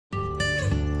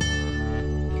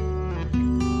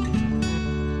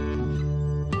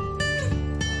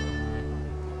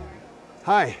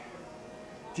Hi,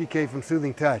 GK from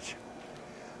Soothing Touch.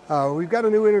 We've got a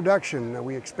new introduction.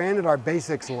 We expanded our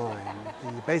basics line.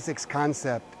 The basics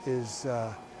concept is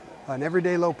an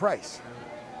everyday low price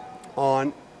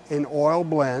on an oil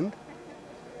blend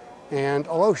and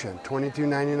a lotion,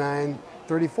 $22.99,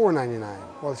 $34.99.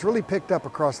 Well, it's really picked up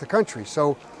across the country.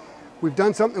 So we've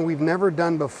done something we've never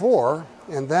done before,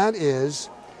 and that is,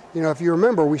 if you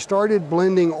remember, we started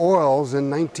blending oils in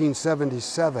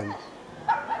 1977,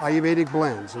 Ayurvedic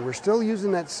blends, and we're still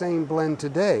using that same blend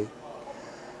today.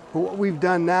 But what we've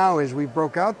done now is we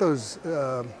broke out those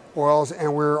oils,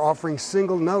 and we're offering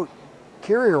single note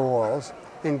carrier oils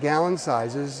in gallon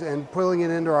sizes and pulling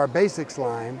it into our basics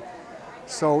line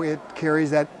so it carries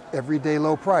that everyday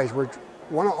low price. We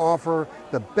want to offer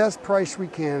the best price we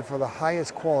can for the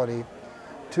highest quality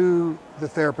to the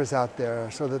therapists out there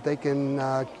so that they can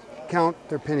count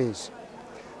their pennies.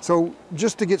 So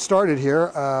just to get started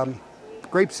here,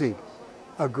 grapeseed,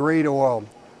 a great oil.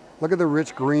 Look at the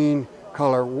rich green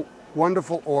color,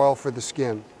 wonderful oil for the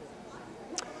skin.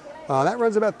 That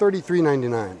runs about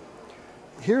 $33.99.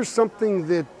 Here's something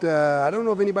that I don't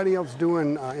know of anybody else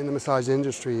doing in the massage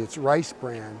industry. It's rice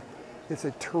bran. It's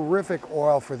a terrific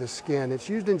oil for the skin. It's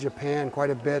used in Japan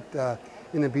quite a bit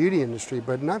in the beauty industry,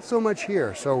 but not so much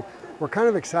here. So we're kind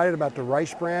of excited about the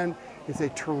rice bran. It's a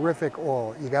terrific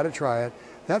oil. You got to try it.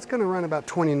 That's going to run about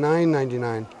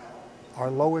 $29.99, our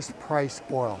lowest price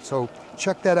oil. So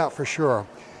check that out for sure.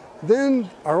 Then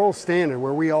our old standard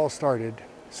where we all started,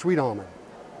 sweet almond.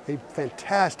 A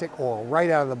fantastic oil right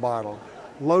out of the bottle,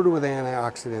 loaded with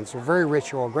antioxidants. A very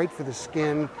rich oil, great for the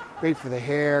skin, great for the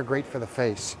hair, great for the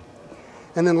face.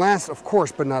 And then last, of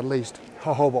course, but not least,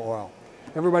 jojoba oil.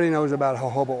 Everybody knows about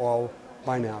jojoba oil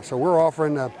by now. So we're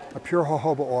offering a pure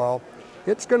jojoba oil.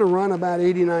 It's going to run about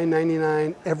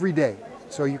 $89.99 every day.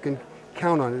 So you can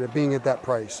count on it being at that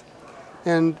price.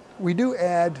 And we do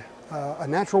add a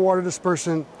natural water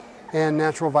dispersant and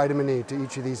natural vitamin E to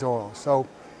each of these oils. So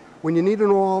when you need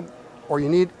an oil or you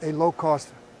need a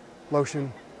low-cost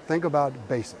lotion, think about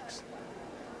basics.